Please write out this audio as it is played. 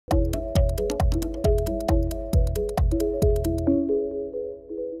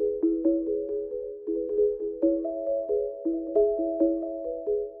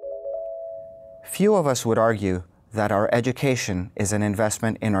Few of us would argue that our education is an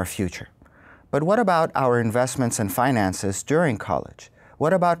investment in our future. But what about our investments and finances during college?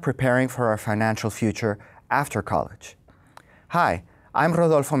 What about preparing for our financial future after college? Hi, I'm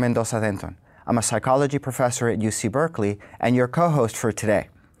Rodolfo Mendoza Denton. I'm a psychology professor at UC Berkeley and your co-host for today.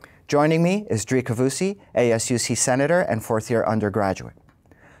 Joining me is Dri Kavusi, ASUC Senator and fourth-year undergraduate.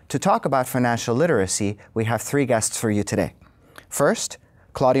 To talk about financial literacy, we have three guests for you today. First,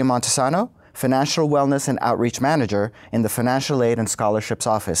 Claudia Montesano, Financial Wellness and Outreach Manager in the Financial Aid and Scholarships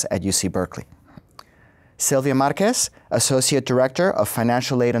Office at UC Berkeley. Silvia Marquez, Associate Director of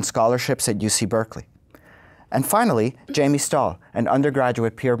Financial Aid and Scholarships at UC Berkeley. And finally, Jamee Stahl, an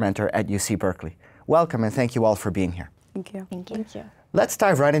undergraduate peer mentor at UC Berkeley. Welcome and thank you all for being here. Thank you. Thank you. Thank you. Let's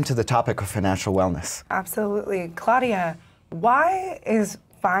dive right into the topic of financial wellness. Absolutely. Claudia, why is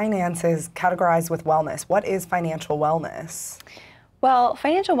finances categorized with wellness? What is financial wellness? Well,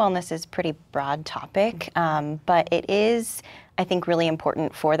 financial wellness is a pretty broad topic, but it is, I think, really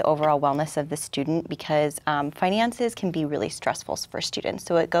important for the overall wellness of the student because finances can be really stressful for students.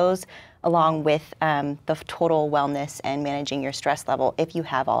 So it goes along with the total wellness and managing your stress level if you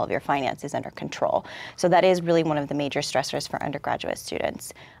have all of your finances under control. So that is really one of the major stressors for undergraduate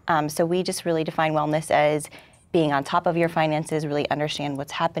students. So we just really define wellness as being on top of your finances, really understand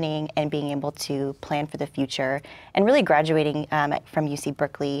what's happening, and being able to plan for the future, and really graduating from UC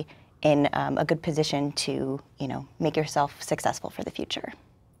Berkeley in a good position to, make yourself successful for the future.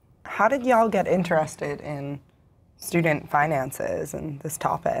 How did y'all get interested in student finances and this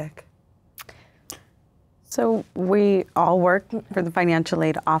topic? So we all work for the financial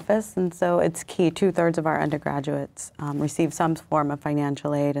aid office, and so it's key. 2/3 of our undergraduates receive some form of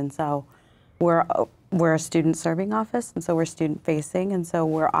financial aid, and so we're a student serving office, and so we're student facing, and so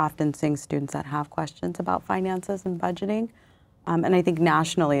we're often seeing students that have questions about finances and budgeting. And I think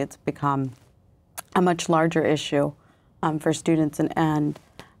nationally it's become a much larger issue for students and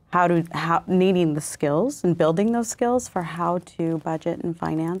how needing the skills and building those skills for how to budget and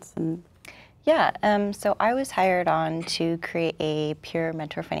finance. And yeah, so I was hired on to create a peer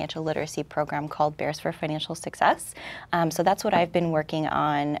mentor financial literacy program called Bears for Financial Success. So that's what I've been working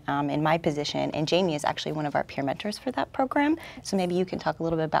on in my position, and Jamee is actually one of our peer mentors for that program. So maybe you can talk a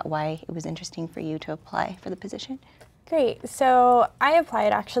little bit about why it was interesting for you to apply for the position. Great. So I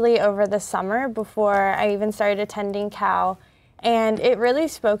applied actually over the summer before I even started attending Cal, and it really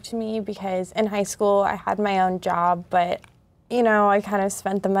spoke to me because in high school I had my own job, but I kind of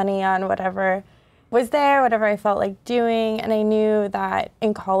spent the money on whatever was there, whatever I felt like doing, and I knew that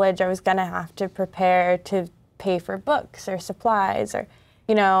in college I was going to have to prepare to pay for books or supplies or,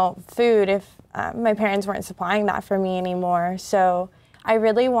 food if my parents weren't supplying that for me anymore. So I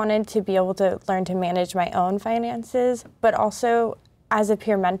really wanted to be able to learn to manage my own finances, but also as a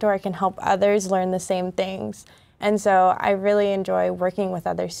peer mentor, I can help others learn the same things. And so I really enjoy working with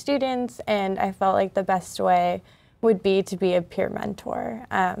other students, and I felt like the best way would be to be a peer mentor.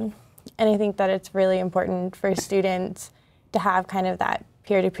 And I think that it's really important for students to have kind of that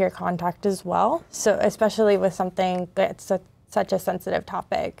peer-to-peer contact as well. So especially with something that's such a sensitive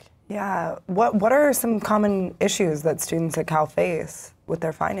topic. Yeah, what are some common issues that students at Cal face with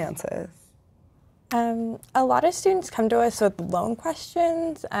their finances? A lot of students come to us with loan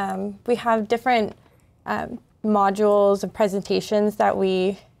questions. We have different modules and presentations that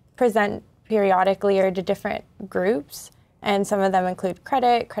we present periodically or to different groups, and some of them include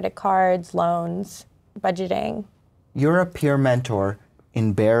credit cards, loans, budgeting. You're a peer mentor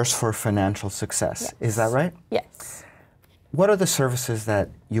in Bears for Financial Success, Yes. Is that right? Yes. What are the services that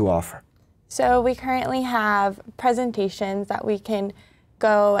you offer? So we currently have presentations that we can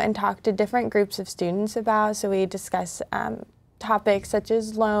go and talk to different groups of students about. So we discuss topics such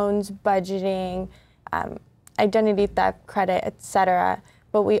as loans, budgeting, identity theft, credit, etc.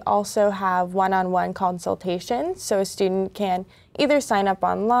 But we also have one-on-one consultations, so a student can either sign up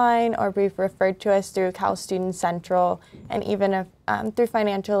online or be referred to us through Cal Student Central and even through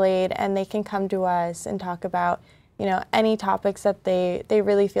financial aid, and they can come to us and talk about any topics that they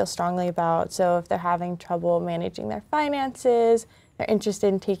really feel strongly about. So if they're having trouble managing their finances, they're interested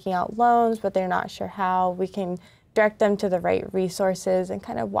in taking out loans, but they're not sure how, we can direct them to the right resources and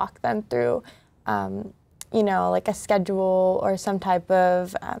kind of walk them through like a schedule or some type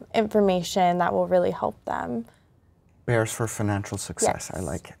of information that will really help them. Bears for Financial Success, Yes. I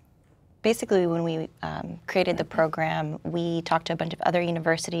like it. Basically, when we created the program, we talked to a bunch of other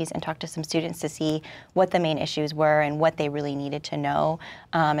universities and talked to some students to see what the main issues were and what they really needed to know.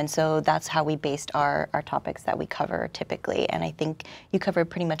 And so that's how we based our topics that we cover typically. And I think you covered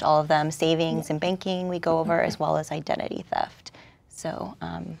pretty much all of them. Savings and banking we go over, as well as identity theft. So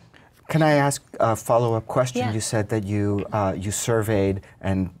Can I ask a follow-up question? Yeah. You said that you surveyed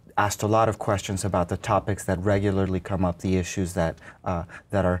and asked a lot of questions about the topics that regularly come up, the issues that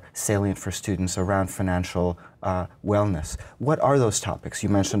are salient for students around financial wellness. What are those topics? You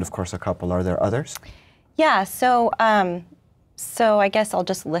mentioned, of course, a couple. Are there others? Yeah, so I guess I'll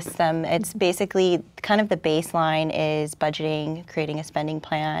just list them. It's basically kind of the baseline is budgeting, creating a spending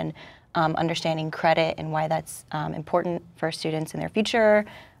plan, understanding credit and why that's important for students in their future,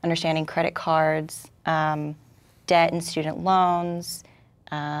 understanding credit cards, debt and student loans,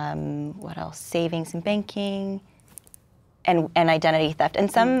 what else? Savings and banking, and identity theft.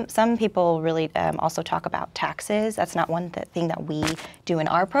 And some people really also talk about taxes. That's not one thing that we do in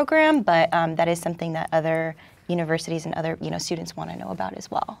our program, but that is something that other universities and other students want to know about as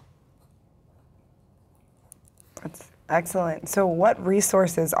well. That's excellent. So what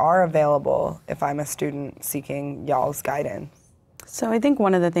resources are available if I'm a student seeking y'all's guidance? So I think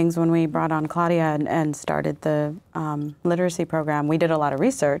one of the things when we brought on Claudia and started the literacy program, we did a lot of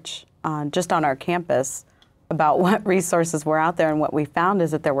research just on our campus about what resources were out there, and what we found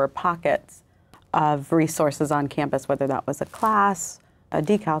is that there were pockets of resources on campus, whether that was a class, a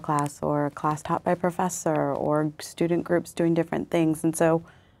decal class, or a class taught by a professor, or student groups doing different things. And so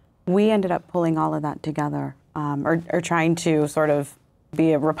we ended up pulling all of that together, or trying to sort of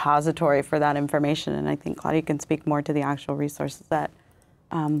be a repository for that information. And I think Claudia can speak more to the actual resources that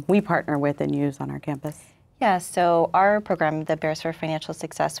we partner with and use on our campus. Yeah, so our program, the Bears for Financial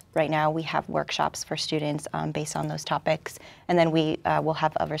Success, right now we have workshops for students based on those topics, and then we will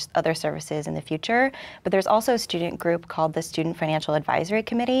have other services in the future. But there's also a student group called the Student Financial Advisory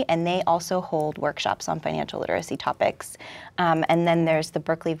Committee, and they also hold workshops on financial literacy topics. And then there's the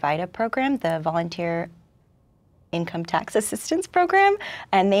Berkeley VITA program, the Volunteer Income Tax Assistance Program,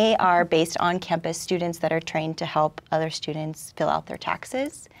 and they are based on campus students that are trained to help other students fill out their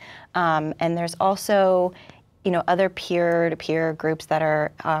taxes. And there's also, other peer-to-peer groups that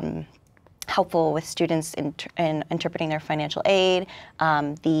are helpful with students in interpreting their financial aid.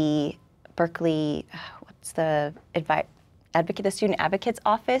 The Berkeley, the Student Advocate's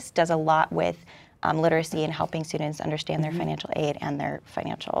Office does a lot with literacy and helping students understand their financial aid and their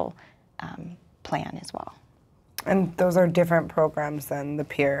financial plan as well. And those are different programs than the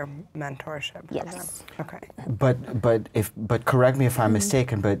peer mentorship program? Yes. Okay. But correct me if I'm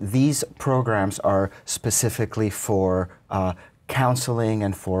mistaken, but these programs are specifically for counseling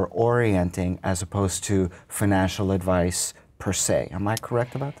and for orienting as opposed to financial advice per se. Am I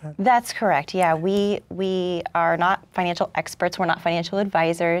correct about that? That's correct. Yeah, we are not financial experts. We're not financial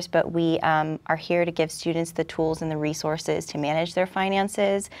advisors, but we are here to give students the tools and the resources to manage their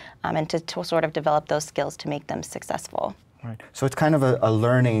finances and to sort of develop those skills to make them successful. Right. So it's kind of a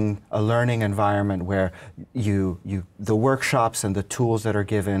learning environment where the workshops and the tools that are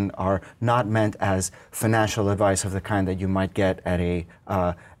given are not meant as financial advice of the kind that you might get at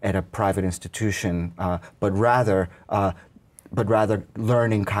a private institution, but rather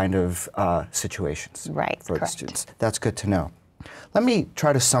learning kind of situations for the students. That's good to know. Let me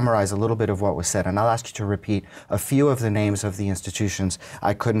try to summarize a little bit of what was said, and I'll ask you to repeat a few of the names of the institutions.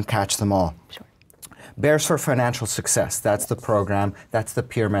 I couldn't catch them all. Sure. Bears for Financial Success, that's the program, that's the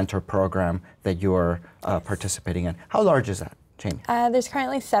peer mentor program that you're participating in. How large is that, Jamie? There's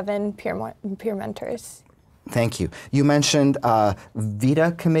currently 7 peer mentors. Thank you. You mentioned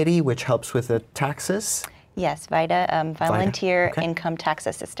VITA committee, which helps with the taxes. Yes, VITA, Volunteer Income Tax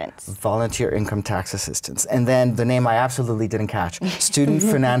Assistance. Volunteer Income Tax Assistance. And then the name I absolutely didn't catch, Student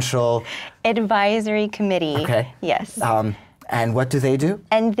Financial Advisory Committee. Okay. Yes. And what do they do?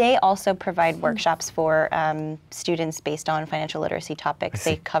 And they also provide workshops for students based on financial literacy topics.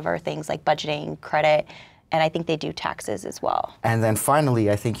 They cover things like budgeting, credit, and I think they do taxes as well. And then finally,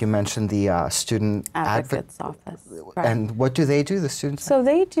 I think you mentioned the Student Advocate's Office. Right. And what do they do, the students? So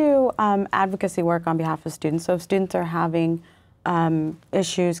they do advocacy work on behalf of students. So if students are having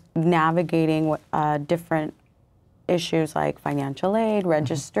issues navigating different issues like financial aid,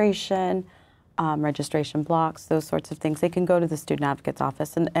 registration, registration blocks, those sorts of things, they can go to the Student Advocate's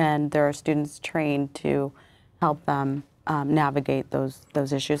Office, and there are students trained to help them navigate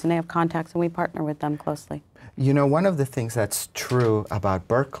those issues, and they have contacts, and we partner with them closely. You know, one of the things that's true about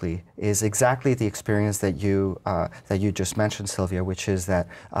Berkeley is exactly the experience that you just mentioned, Silvia, which is that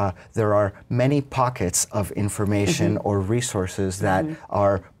there are many pockets of information or resources that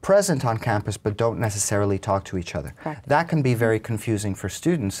are present on campus but don't necessarily talk to each other. Correct. That can be very confusing for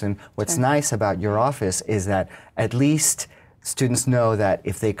students, and what's nice about your office is that at least students know that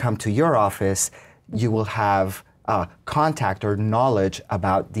if they come to your office, you will have contact or knowledge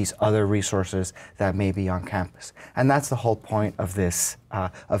about these other resources that may be on campus. And that's the whole point of this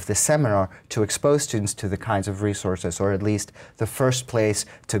seminar, to expose students to the kinds of resources, or at least the first place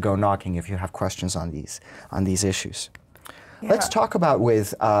to go knocking if you have questions on these issues. Yeah. Let's talk about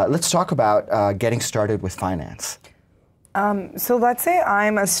getting started with finance. So let's say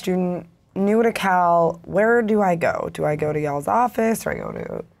I'm a student new to Cal. Where do I go? Do I go to y'all's office, or I go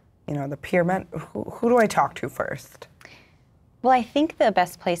to, the peer who do I talk to first? Well, I think the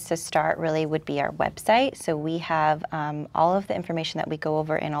best place to start really would be our website. So we have all of the information that we go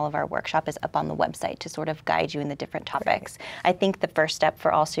over in all of our workshop is up on the website to sort of guide you in the different topics. Right. I think the first step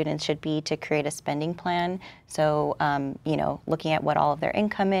for all students should be to create a spending plan. So, looking at what all of their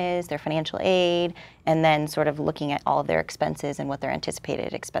income is, their financial aid, and then sort of looking at all of their expenses and what their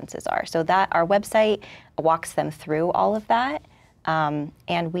anticipated expenses are. So that our website walks them through all of that.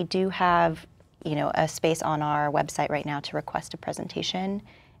 And we do have a space on our website right now to request a presentation,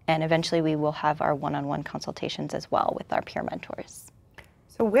 and eventually we will have our one-on-one consultations as well with our peer mentors.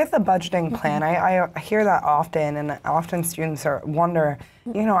 So with a budgeting plan, I hear that often, and often students wonder,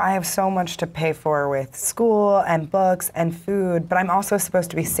 I have so much to pay for with school and books and food, but I'm also supposed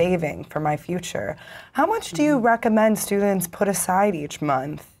to be saving for my future. How much do you recommend students put aside each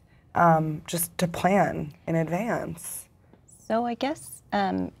month just to plan in advance? So I guess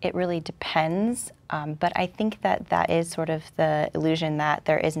it really depends, but I think that is sort of the illusion that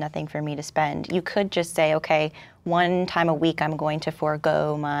there is nothing for me to spend. You could just say, okay, one time a week I'm going to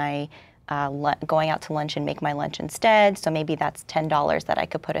forego my going out to lunch and make my lunch instead, so maybe that's $10 that I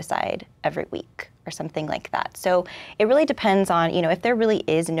could put aside every week or something like that. So it really depends on, if there really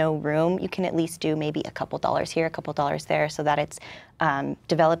is no room, you can at least do maybe a couple dollars here, a couple dollars there, so that it's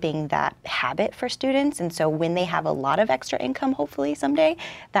developing that habit for students. And so when they have a lot of extra income, hopefully someday,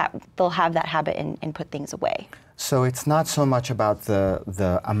 that they'll have that habit and put things away. So it's not so much about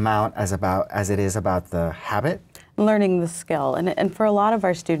the amount as it is about the habit? Learning the skill. And for a lot of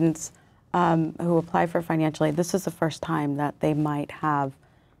our students who apply for financial aid, this is the first time that they might have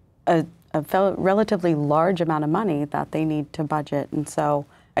a relatively large amount of money that they need to budget. And so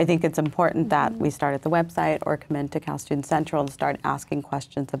I think it's important that we start at the website or come into Cal Student Central and start asking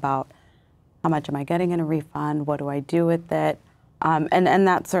questions about how much am I getting in a refund, what do I do with it, and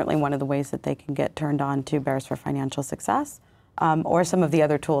that's certainly one of the ways that they can get turned on to Bears for Financial Success, or some of the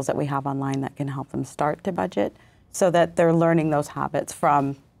other tools that we have online that can help them start to budget, so that they're learning those habits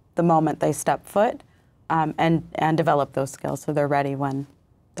from the moment they step foot, and develop those skills so they're ready when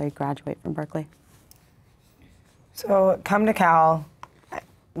they graduate from Berkeley. So come to Cal,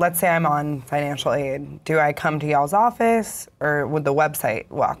 let's say I'm on financial aid. Do I come to y'all's office, or would the website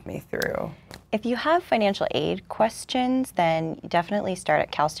walk me through? If you have financial aid questions, then definitely start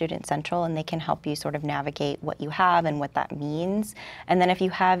at Cal Student Central, and they can help you sort of navigate what you have and what that means. And then if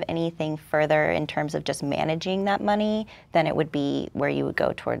you have anything further in terms of just managing that money, then it would be where you would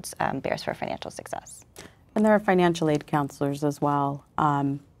go towards Bears for Financial Success. And there are financial aid counselors as well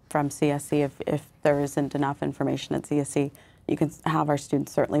from CSC. If there isn't enough information at CSC, you can have our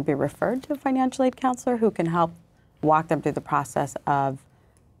students certainly be referred to a financial aid counselor who can help walk them through the process of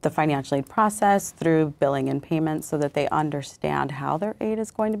the financial aid process through billing and payments, so that they understand how their aid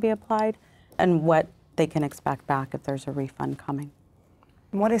is going to be applied and what they can expect back if there's a refund coming.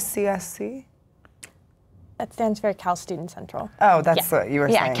 What is CSC? That stands for Cal Student Central. Oh, that's what you were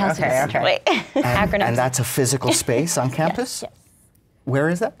saying. Yeah, Cal Student Central. Okay. And that's a physical space on campus? Yes. Where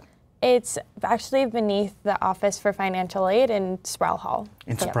is that? It's actually beneath the Office for Financial Aid in Sproul Hall.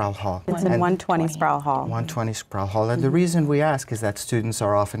 In Sproul Hall. It's in 120 Sproul Hall. 120 Sproul Hall. And the reason we ask is that students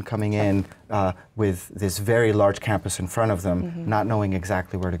are often coming in with this very large campus in front of them, not knowing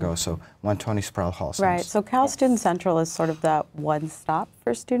exactly where to go. So 120 Sproul Hall. Right. So Cal Student Central is sort of that one stop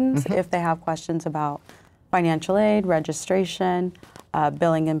for students if they have questions about financial aid, registration,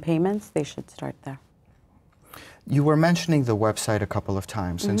 billing and payments. They should start there. You were mentioning the website a couple of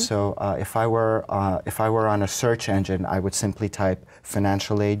times, and so if I were on a search engine, I would simply type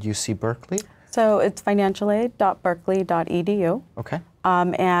financial aid UC Berkeley. So it's financialaid.berkeley.edu. Okay.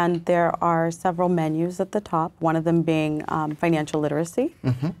 And there are several menus at the top, one of them being financial literacy.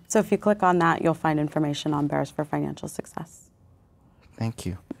 So if you click on that, you'll find information on Bears for Financial Success. Thank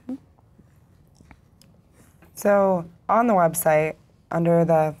you. So on the website, under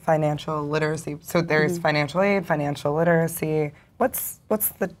the financial literacy, so there's financial aid, financial literacy. What's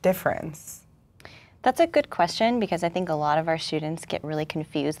the difference? That's a good question, because I think a lot of our students get really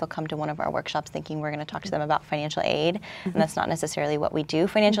confused. They'll come to one of our workshops thinking we're going to talk to them about financial aid, and that's not necessarily what we do.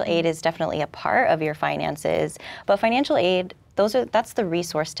 Financial aid is definitely a part of your finances, but financial aid, that's the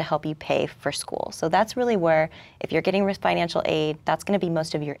resource to help you pay for school. So that's really where, if you're getting financial aid, that's going to be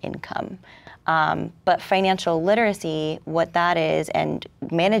most of your income. But financial literacy, what that is, and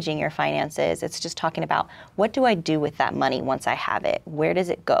managing your finances, it's just talking about, what do I do with that money once I have it? Where does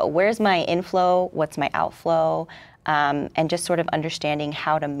it go? Where's my inflow? What's my outflow? And just sort of understanding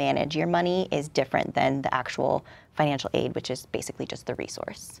how to manage your money is different than the actual financial aid, which is basically just the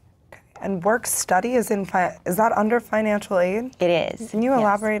resource. And work study is that under financial aid? It is. Can you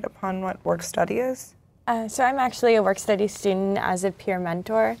elaborate upon what work study is? So I'm actually a work study student as a peer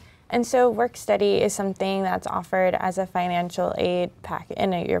mentor. And so work study is something that's offered as a financial aid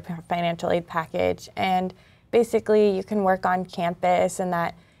your financial aid package. And basically you can work on campus, and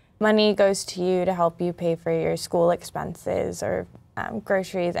that money goes to you to help you pay for your school expenses or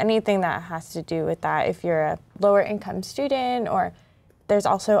groceries, anything that has to do with that. If you're a lower income student, or there's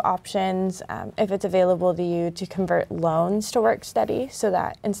also options, if it's available to you, to convert loans to work study, so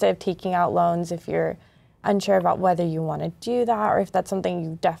that instead of taking out loans, if you're unsure about whether you want to do that, or if that's something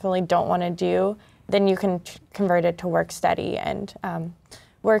you definitely don't want to do, then you can convert it to work study and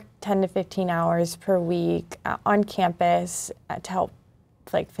work 10 to 15 hours per week on campus to help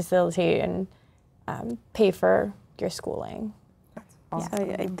facilitate and pay for your schooling. Also,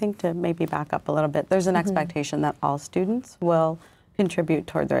 I think, to maybe back up a little bit, there's an expectation that all students will contribute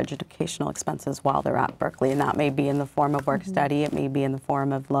toward their educational expenses while they're at Berkeley, and that may be in the form of work study, it may be in the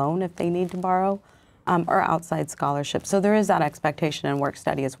form of loan if they need to borrow, or outside scholarships. So there is that expectation, and work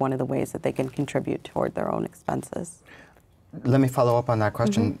study is one of the ways that they can contribute toward their own expenses. Let me follow up on that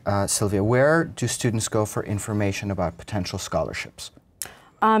question, Silvia. Where do students go for information about potential scholarships?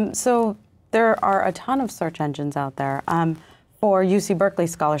 So there are a ton of search engines out there. For UC Berkeley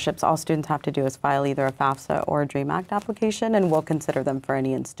scholarships, all students have to do is file either a FAFSA or a DREAM Act application, and we'll consider them for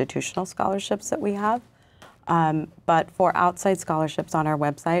any institutional scholarships that we have. But for outside scholarships on our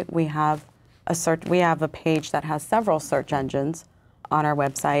website, we have a page that has several search engines on our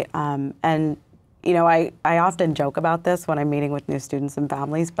website. And you know, I often joke about this when I'm meeting with new students and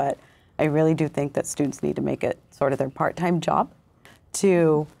families, but I really do think that students need to make it sort of their part-time job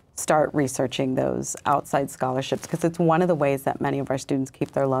to start researching those outside scholarships, because it's one of the ways that many of our students keep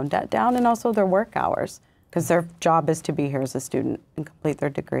their loan debt down, and also their work hours, because their job is to be here as a student and complete their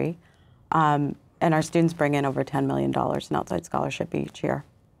degree. And our students bring in over $10 million in outside scholarship each year.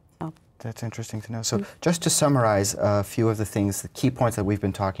 So. That's interesting to know. So just to summarize a few of the things, the key points that we've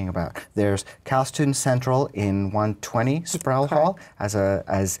been talking about. There's Cal Student Central in 120 Sproul Hall as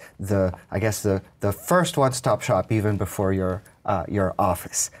the first one-stop shop, even before your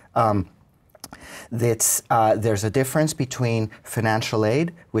office. There's a difference between financial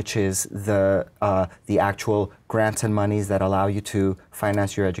aid, which is the actual grants and monies that allow you to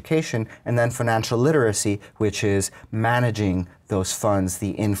finance your education, and then financial literacy, which is managing those funds,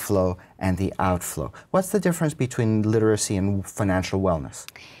 the inflow and the outflow. What's the difference between literacy and financial wellness?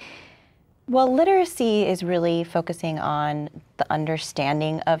 Well, literacy is really focusing on the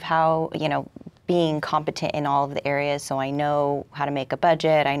understanding of how, being competent in all of the areas. So I know how to make a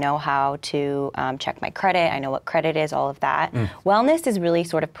budget, I know how to check my credit, I know what credit is, all of that. Wellness is really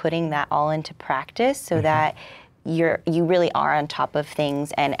sort of putting that all into practice so that you really are on top of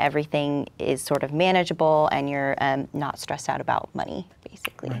things and everything is sort of manageable, and you're not stressed out about money,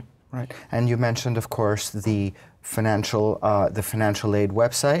 basically. Right. And you mentioned, of course, the financial aid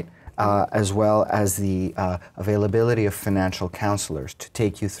website. As well as the availability of financial counselors to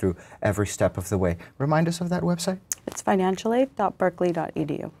take you through every step of the way. Remind us of that website. It's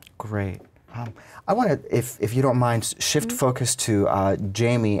financialaid.berkeley.edu. Great. I want to, if you don't mind, shift focus to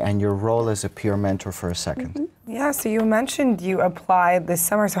Jamee and your role as a peer mentor for a second. Yeah, so you mentioned you applied this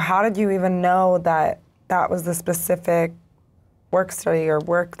summer. So how did you even know that that was the specific work study or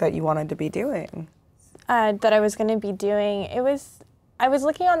work that you wanted to be doing? That I was going to be doing, I was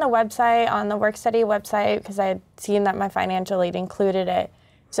looking on the website, on the work study website, because I had seen that my financial aid included it.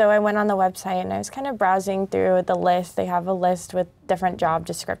 So I went on the website and I was kind of browsing through the list. They have a list with different job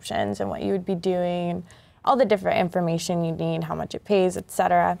descriptions and what you would be doing, all the different information you need, how much it pays,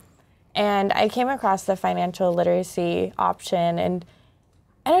 etc. And I came across the financial literacy option, and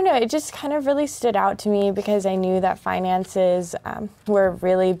I don't know, it just kind of really stood out to me because I knew that finances were a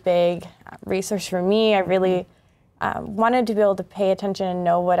really big resource for me. I really wanted to be able to pay attention and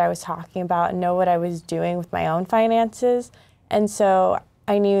know what I was talking about and know what I was doing with my own finances. And so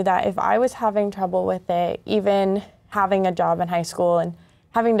I knew that if I was having trouble with it, even having a job in high school and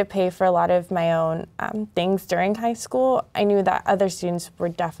having to pay for a lot of my own things during high school, I knew that other students were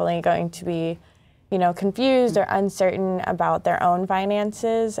definitely going to be, confused or uncertain about their own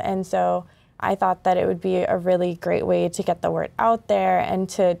finances. And so I thought that it would be a really great way to get the word out there and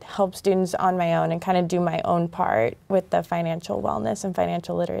to help students on my own and kind of do my own part with the financial wellness and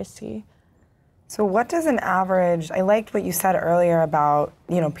financial literacy. So what does an average, I liked what you said earlier about,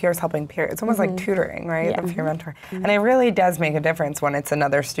 peers helping peers. It's almost like tutoring, right? Yeah. The peer mentor. And it really does make a difference when it's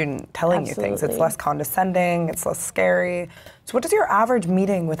another student telling you things. It's less condescending, it's less scary. So what does your average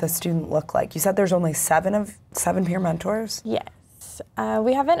meeting with a student look like? You said there's only seven peer mentors? Yes.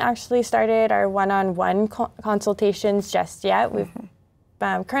 We haven't actually started our one-on-one consultations just yet. We've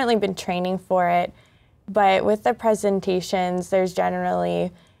currently been training for it, but with the presentations, there's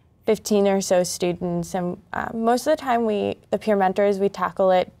generally 15 or so students, and most of the time the peer mentors, we tackle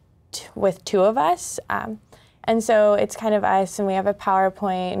it with two of us. And so it's kind of us, and we have a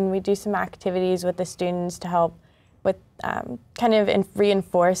PowerPoint, and we do some activities with the students to help with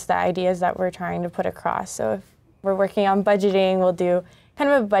reinforce the ideas that we're trying to put across. So if we're working on budgeting, we'll do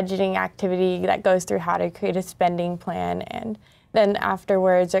kind of a budgeting activity that goes through how to create a spending plan, and then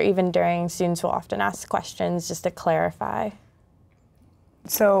afterwards, or even during, students will often ask questions just to clarify.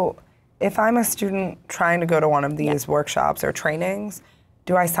 So if I'm a student trying to go to one of these workshops or trainings,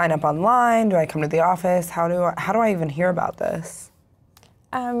 do I sign up online? Do I come to the office? How do I even hear about this?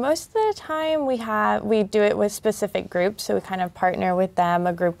 Most of the time we do it with specific groups, so we kind of partner with them.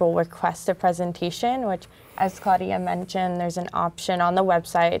 A group will request a presentation, which, as Claudia mentioned, there's an option on the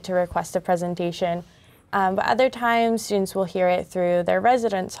website to request a presentation. But other times, students will hear it through their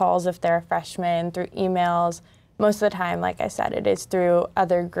residence halls if they're a freshman, through emails. Most of the time, like I said, it is through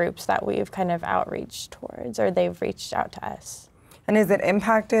other groups that we've kind of outreached towards, or they've reached out to us. And is it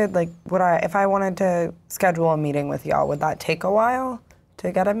impacted, like, if I wanted to schedule a meeting with y'all, would that take a while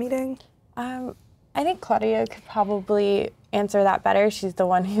to get a meeting? I think Claudia could probably answer that better. She's the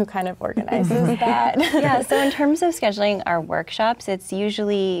one who kind of organizes that. Yeah, so in terms of scheduling our workshops, it's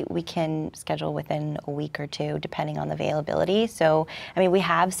usually we can schedule within a week or two, depending on the availability. So, I mean, we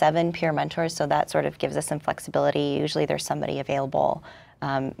have 7 peer mentors, so that sort of gives us some flexibility. Usually there's somebody available.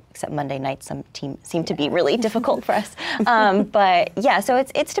 Except Monday nights seem to be really difficult for us. But yeah, so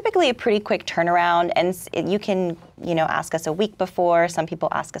it's typically a pretty quick turnaround, and you can ask us a week before. Some people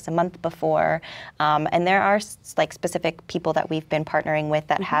ask us a month before, and there are like specific people that we've been partnering with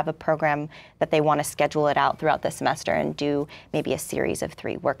that have a program that they want to schedule it out throughout the semester and do maybe a series of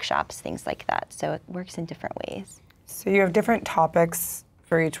 3 workshops, things like that. So it works in different ways. So you have different topics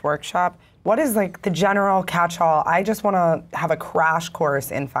for each workshop. What is like the general catch-all? I just want to have a crash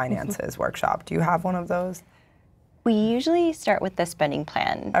course in finances workshop. Do you have one of those? We usually start with the spending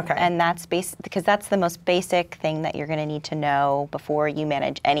plan. Okay. And that's because that's the most basic thing that you're going to need to know before you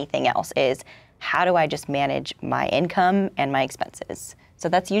manage anything else is how do I just manage my income and my expenses? So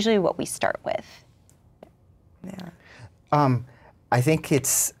that's usually what we start with. Yeah. I think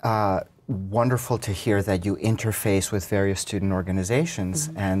it's wonderful to hear that you interface with various student organizations,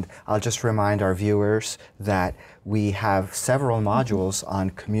 and I'll just remind our viewers that we have several modules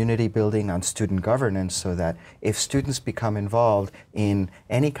on community building, on student governance, so that if students become involved in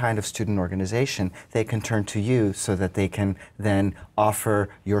any kind of student organization, they can turn to you so that they can then offer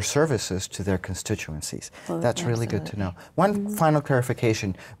your services to their constituencies. That's really good to know. One final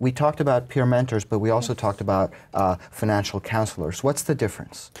clarification. We talked about peer mentors, but we also talked about financial counselors. What's the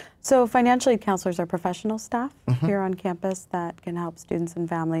difference? So financial aid counselors are professional staff here on campus that can help students and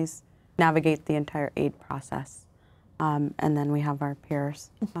families navigate the entire aid process. And then we have our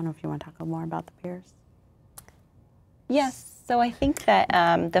peers. I don't know if you want to talk a little more about the peers. Yes, so I think that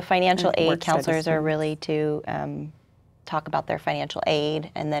the financial aid counselors are really to talk about their financial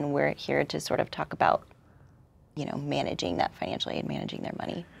aid, and then we're here to sort of talk about, managing that financial aid, managing their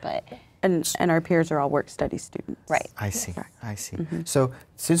money. But And our peers are all work-study students. right. I see. I see. So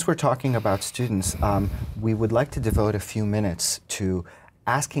since we're talking about students, we would like to devote a few minutes to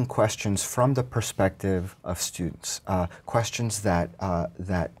asking questions from the perspective of students, questions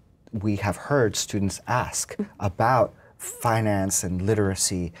that we have heard students ask about finance and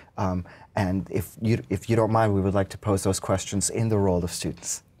literacy. And if you don't mind, we would like to pose those questions in the role of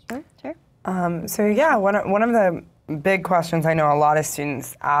students. Sure. So yeah, one of the big questions I know a lot of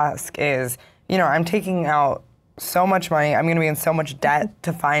students ask is, I'm taking out so much money, I'm going to be in so much debt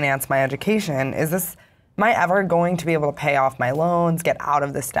to finance my education. Am I ever going to be able to pay off my loans, get out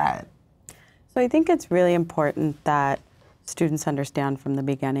of this debt? So I think it's really important that students understand from the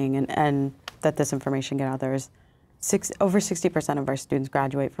beginning and that this information get out there is over 60% of our students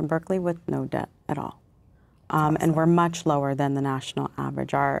graduate from Berkeley with no debt at all. Awesome. And we're much lower than the national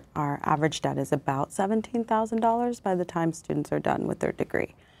average. Our average debt is about $17,000 by the time students are done with their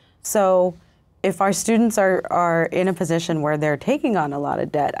degree. So if our students are in a position where they're taking on a lot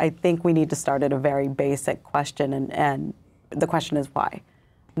of debt, I think we need to start at a very basic question, and the question is why?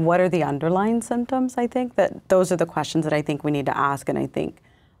 What are the underlying symptoms? I think that those are the questions that I think we need to ask, and I think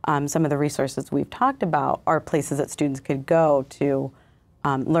some of the resources we've talked about are places that students could go to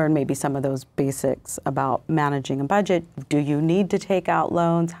learn maybe some of those basics about managing a budget. Do you need to take out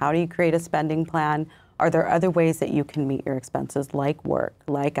loans? How do you create a spending plan? Are there other ways that you can meet your expenses, like work,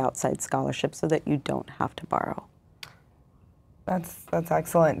 like outside scholarships, so that you don't have to borrow? That's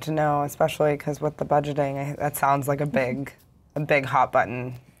excellent to know, especially because with the budgeting, that sounds like a big hot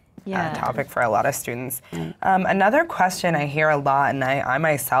button topic for a lot of students. Another question I hear a lot, and I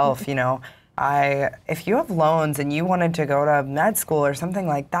myself, you know, if you have loans and you wanted to go to med school or something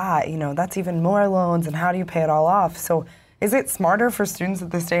like that, you know, that's even more loans, and how do you pay it all off? So is it smarter for students at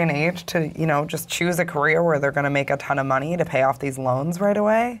this day and age to, you know, just choose a career where they're going to make a ton of money to pay off these loans right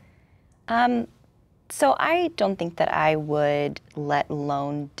away? So I don't think that I would let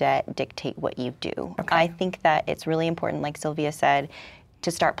loan debt dictate what you do. Okay. I think that it's really important, like Silvia said,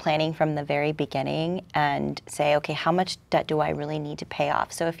 to start planning from the very beginning and say, okay, how much debt do I really need to pay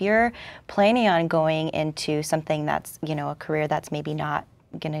off? So if you're planning on going into something that's, you know, a career that's maybe not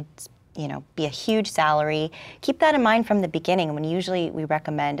going to, you know, be a huge salary, keep that in mind from the beginning. When usually we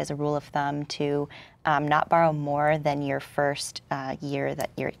recommend, as a rule of thumb, to not borrow more than your first year, that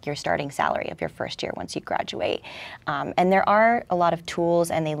your starting salary of your first year once you graduate. And there are a lot of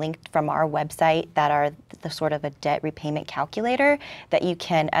tools, and they linked from our website, that are the sort of a debt repayment calculator that you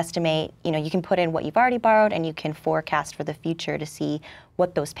can estimate. You know, you can put in what you've already borrowed, and you can forecast for the future to see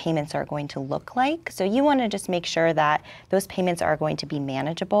what those payments are going to look like. So you want to just make sure that those payments are going to be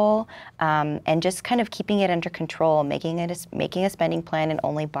manageable, and just kind of keeping it under control, making a spending plan and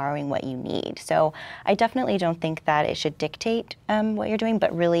only borrowing what you need. So I definitely don't think that it should dictate what you're doing,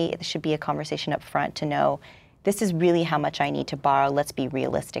 but really it should be a conversation up front to know, this is really how much I need to borrow. Let's be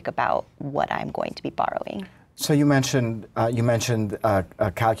realistic about what I'm going to be borrowing. So you mentioned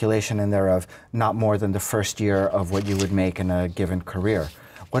a calculation in there of not more than the first year of what you would make in a given career.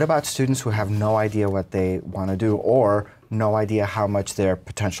 What about students who have no idea what they want to do, or no idea how much their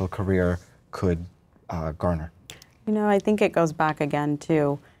potential career could garner? You know, I think it goes back again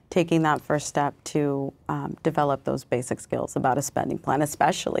to taking that first step to develop those basic skills about a spending plan,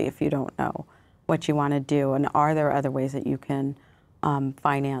 especially if you don't know what you want to do, and are there other ways that you can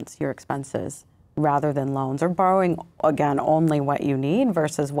finance your expenses rather than loans, or borrowing, again, only what you need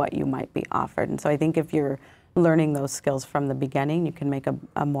versus what you might be offered. And so I think if you're learning those skills from the beginning, you can make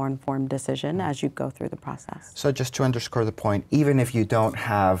a more informed decision as you go through the process. So just to underscore the point, even if you don't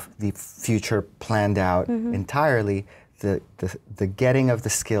have the future planned out entirely, the getting of the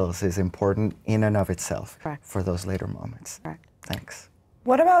skills is important in and of itself. Correct. For those later moments. Correct. Thanks.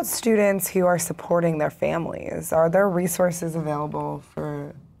 What about students who are supporting their families? Are there resources available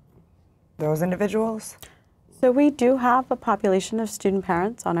for those individuals? So we do have a population of student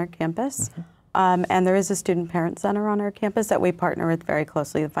parents on our campus, and there is a student parent center on our campus that we partner with very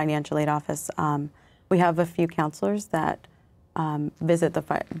closely, the financial aid office. We have a few counselors that visit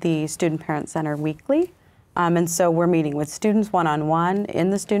the student parent center weekly, and so we're meeting with students one-on-one in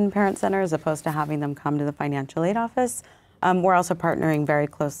the student parent center as opposed to having them come to the financial aid office. We're also partnering very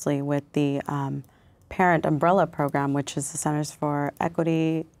closely with the Parent Umbrella Program, which is the Centers for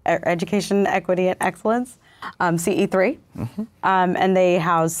Education, Equity, and Excellence, CE3. And they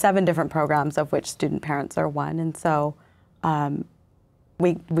house 7 different programs, of which student parents are one. And so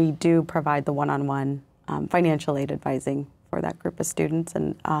we do provide the one-on-one financial aid advising for that group of students.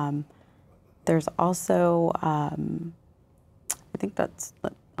 And there's also, I think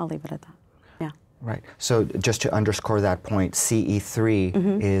I'll leave it at that. Yeah. Right. So just to underscore that point,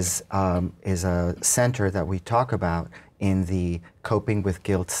 CE3 is a center that we talk about in the Coping with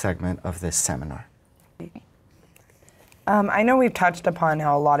Guilt segment of this seminar. I know we've touched upon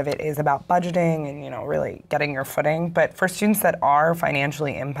how a lot of it is about budgeting and, you know, really getting your footing, but for students that are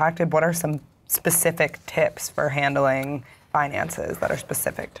financially impacted, what are some specific tips for handling finances that are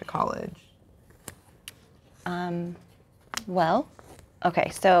specific to college? Well, okay,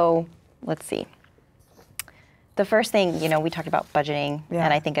 so let's see. The first thing, you know, we talked about budgeting,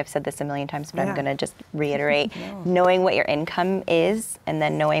 and I think I've said this a million times, but I'm going to just reiterate. Knowing what your income is, and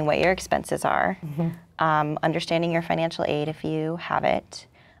then knowing what your expenses are. Understanding your financial aid if you have it.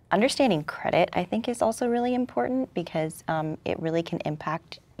 Understanding credit, I think, is also really important, because it really can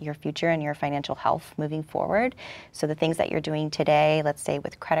impact your future and your financial health moving forward. So the things that you're doing today, let's say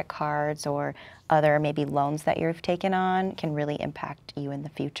with credit cards or other maybe loans that you've taken on, can really impact you in the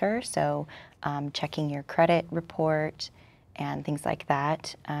future. So checking your credit report and things like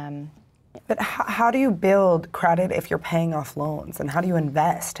that. But how do you build credit if you're paying off loans, and how do you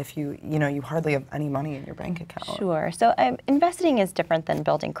invest if you hardly have any money in your bank account? Sure. So investing is different than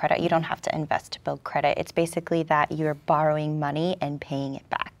building credit. You don't have to invest to build credit. It's basically that you're borrowing money and paying it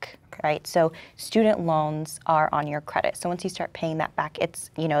back, right? So student loans are on your credit. So once you start paying that back,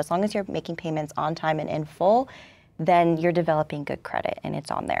 it's, as long as you're making payments on time and in full, then you're developing good credit and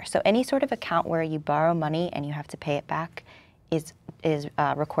it's on there. So any sort of account where you borrow money and you have to pay it back is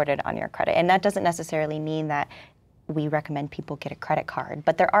recorded on your credit. And that doesn't necessarily mean that we recommend people get a credit card,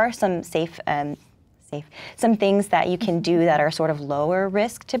 but there are some some things that you can do that are sort of lower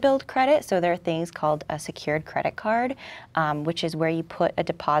risk to build credit. So there are things called a secured credit card, which is where you put a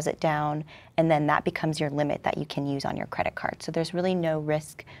deposit down and then that becomes your limit that you can use on your credit card. So there's really no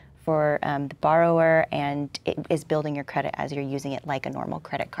risk for the borrower, and it is building your credit as you're using it like a normal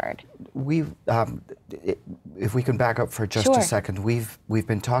credit card. If we can back up for just a second, we've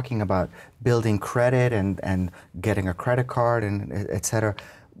been talking about building credit and getting a credit card and et cetera.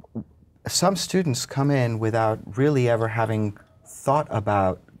 Some students come in without really ever having thought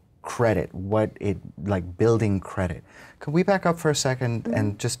about credit, like building credit. Can we back up for a second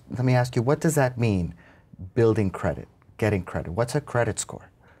and just let me ask you, what does that mean, building credit, getting credit? What's a credit score?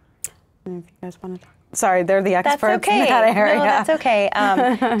 If you guys want to talk. Sorry, they're the experts that's okay. in that area. No, that's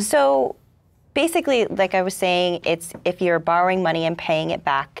okay. So basically, like I was saying, it's if you're borrowing money and paying it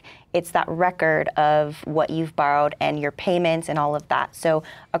back, it's that record of what you've borrowed and your payments and all of that. So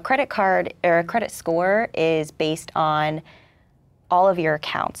a credit card or a credit score is based on all of your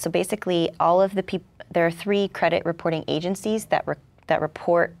accounts. So basically, all of the people, there are 3 credit reporting agencies that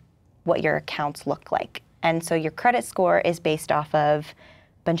report what your accounts look like. And so your credit score is based off of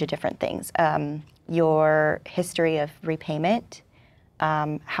bunch of different things. Your history of repayment,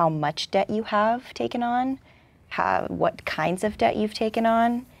 how much debt you have taken on, what kinds of debt you've taken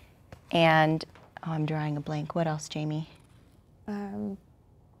on, and I'm drawing a blank. What else, Jamie?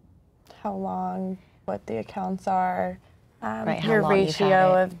 How long, what the accounts are, right, your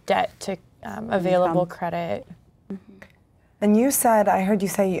ratio of debt to available credit. And you said, I heard you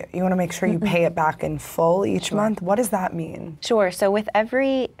say you want to make sure you pay it back in full each month. What does that mean? Sure. So with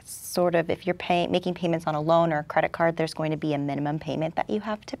every sort of, if you're making payments on a loan or a credit card, there's going to be a minimum payment that you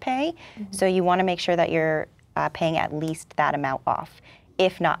have to pay. So you want to make sure that you're paying at least that amount off,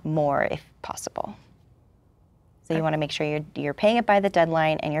 if not more, if possible. So you want to make sure you're paying it by the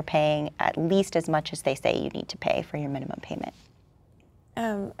deadline and you're paying at least as much as they say you need to pay for your minimum payment.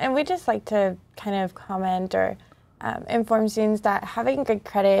 And we just like to kind of comment or inform students that having good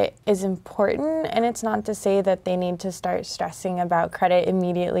credit is important, and it's not to say that they need to start stressing about credit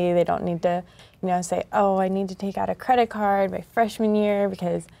immediately. They don't need to, say, oh, I need to take out a credit card my freshman year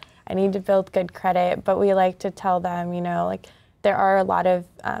because I need to build good credit. But we like to tell them, like there are a lot of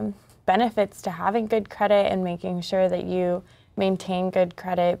benefits to having good credit and making sure that you maintain good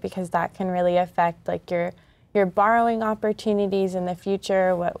credit, because that can really affect like your borrowing opportunities in the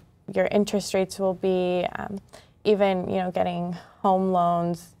future, what your interest rates will be. Even, getting home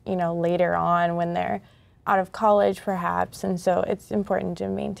loans, later on when they're out of college perhaps. And so it's important to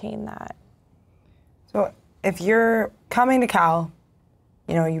maintain that. So if you're coming to Cal,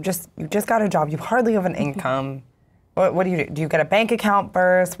 you just got a job, you hardly have an income. What do you do? Do you get a bank account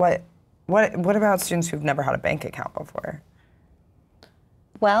first? What about students who've never had a bank account before?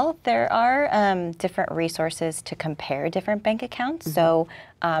 Well, there are different resources to compare different bank accounts. So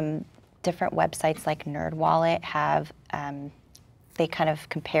different websites like NerdWallet have, they kind of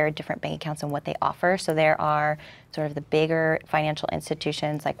compare different bank accounts and what they offer. So there are sort of the bigger financial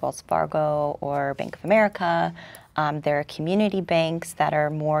institutions like Wells Fargo or Bank of America. There are community banks that are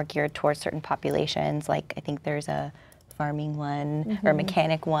more geared towards certain populations. Like I think there's a farming one or a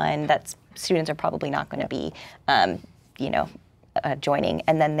mechanic one that students are probably not going to be, joining.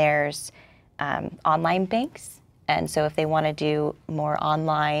 And then there's online banks. And so if they want to do more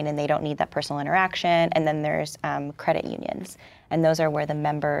online and they don't need that personal interaction, and then there's credit unions. And those are where the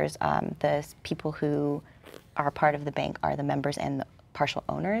members, the people who are part of the bank are the members and the partial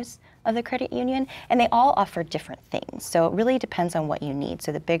owners of the credit union. And they all offer different things. So it really depends on what you need.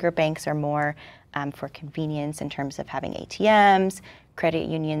 So the bigger banks are more for convenience in terms of having ATMs. Credit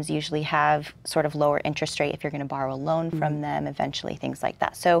unions usually have sort of lower interest rate if you're going to borrow a loan from them eventually, things like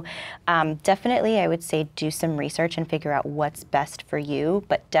that. So definitely I would say do some research and figure out what's best for you,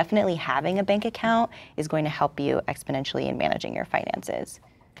 but definitely having a bank account is going to help you exponentially in managing your finances.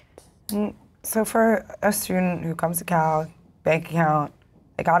 So for a student who comes to Cal, bank account,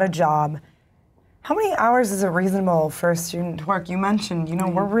 they got a job, how many hours is it reasonable for a student to work? You mentioned,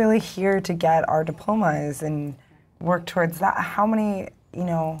 we're really here to get our diplomas and work towards that. How many,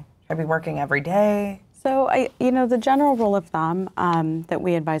 Should I be working every day? So, the general rule of thumb that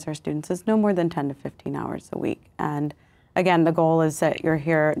we advise our students is no more than 10 to 15 hours a week. And again, the goal is that you're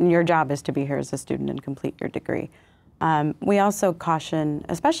here, and your job is to be here as a student and complete your degree. We also caution,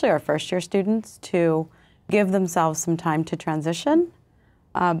 especially our first-year students, to give themselves some time to transition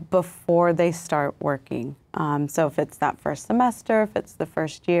before they start working. So if it's that first semester, if it's the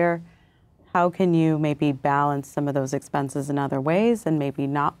first year, how can you maybe balance some of those expenses in other ways and maybe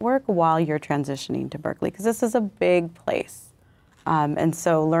not work while you're transitioning to Berkeley? Because this is a big place. And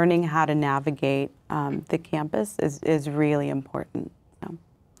so learning how to navigate the campus is really important. So.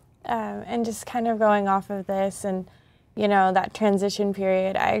 And just kind of going off of this and, that transition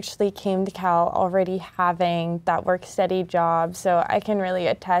period, I actually came to Cal already having that work-study job, so I can really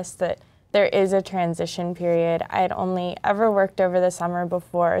attest that there is a transition period. I had only ever worked over the summer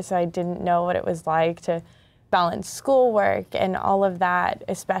before, so I didn't know what it was like to balance schoolwork and all of that,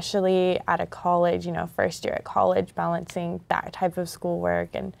 especially at a college, first year at college, balancing that type of schoolwork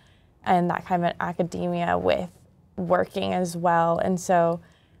and that kind of academia with working as well. And so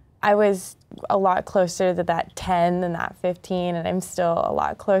I was a lot closer to that 10 than that 15, and I'm still a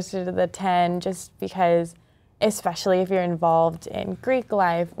lot closer to the 10 just because, especially if you're involved in Greek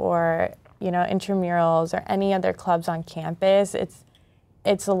life or intramurals or any other clubs on campus,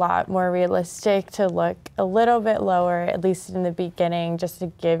 it's a lot more realistic to look a little bit lower, at least in the beginning, just to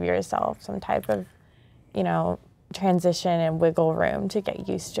give yourself some type of, transition and wiggle room to get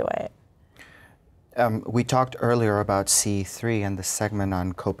used to it. We talked earlier about C3 and the segment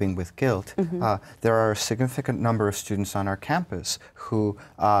on coping with guilt. There are a significant number of students on our campus who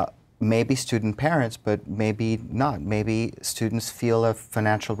maybe student parents, but maybe not. Maybe students feel a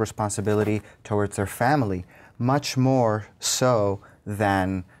financial responsibility towards their family, much more so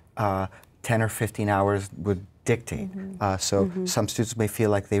than 10 or 15 hours would dictate. Some students may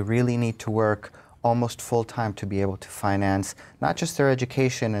feel like they really need to work almost full-time to be able to finance not just their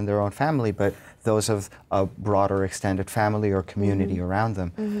education and their own family, but those of a broader extended family or community around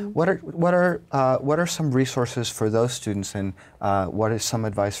them. What are some resources for those students, and what is some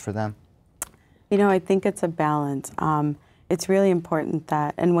advice for them? I think it's a balance. It's really important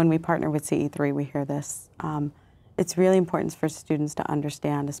that, and when we partner with CE3, we hear this, it's really important for students to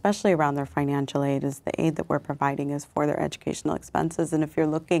understand, especially around their financial aid, is the aid that we're providing is for their educational expenses. And if you're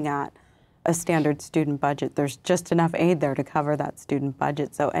looking at a standard student budget, there's just enough aid there to cover that student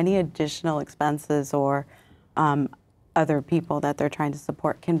budget. So any additional expenses or other people that they're trying to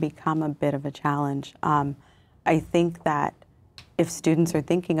support can become a bit of a challenge. I think that if students are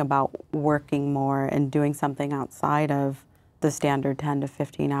thinking about working more and doing something outside of the standard 10 to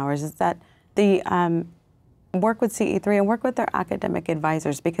 15 hours, is that the work with CE3 and work with their academic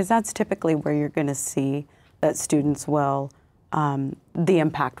advisors, because that's typically where you're going to see that students will, the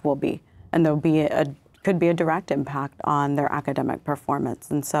impact will be. And there'll be could be a direct impact on their academic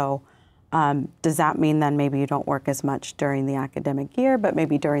performance. And so does that mean then maybe you don't work as much during the academic year, but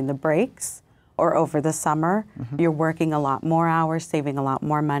maybe during the breaks or over the summer, you're working a lot more hours, saving a lot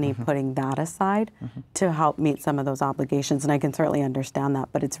more money, putting that aside to help meet some of those obligations. And I can certainly understand that,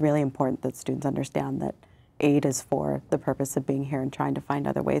 but it's really important that students understand that aid is for the purpose of being here and trying to find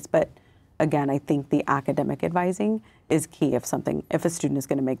other ways. But again, I think the academic advising is key if a student is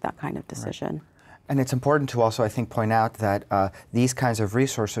going to make that kind of decision. Right. And it's important to also, I think, point out that these kinds of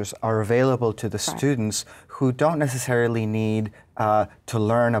resources are available to the students who don't necessarily need to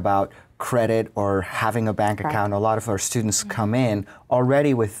learn about credit or having a bank account. A lot of our students come in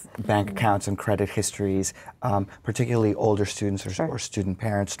already with bank accounts and credit histories, particularly older students or student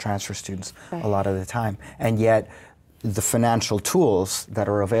parents, transfer students a lot of the time. And yet, the financial tools that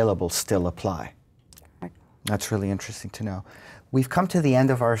are available still apply. That's really interesting to know. We've come to the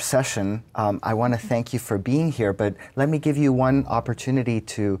end of our session. I want to thank you for being here, but let me give you one opportunity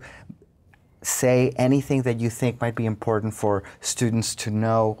to say anything that you think might be important for students to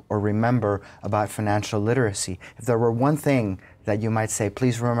know or remember about financial literacy. If there were one thing that you might say,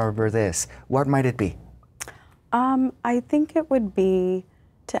 please remember this, what might it be? I think it would be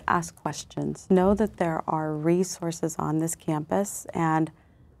to ask questions. Know that there are resources on this campus, and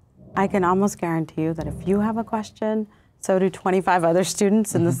I can almost guarantee you that if you have a question, so do 25 other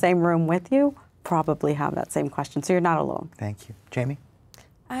students in the same room with you probably have that same question, so you're not alone. Thank you. Jamie?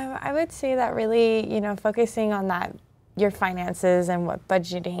 I would say that really, focusing on that, your finances and what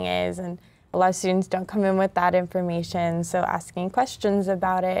budgeting is, and a lot of students don't come in with that information, so asking questions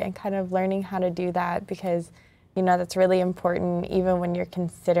about it and kind of learning how to do that, because that's really important even when you're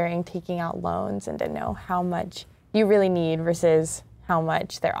considering taking out loans, and to know how much you really need versus how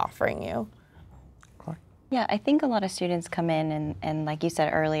much they're offering you. Yeah, I think a lot of students come in and like you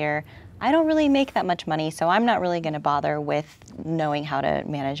said earlier, I don't really make that much money, so I'm not really going to bother with knowing how to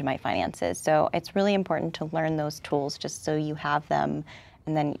manage my finances. So it's really important to learn those tools just so you have them,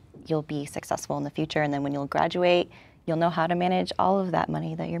 and then you'll be successful in the future. And then when you'll graduate, you'll know how to manage all of that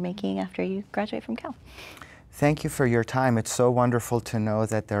money that you're making after you graduate from Cal. Thank you for your time. It's so wonderful to know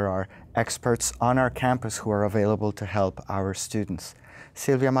that there are experts on our campus who are available to help our students.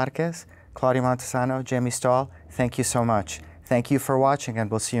 Silvia Marquez, Claudia Montesano, Jamee Stahl, thank you so much. Thank you for watching,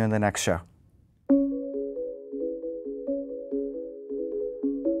 and we'll see you in the next show.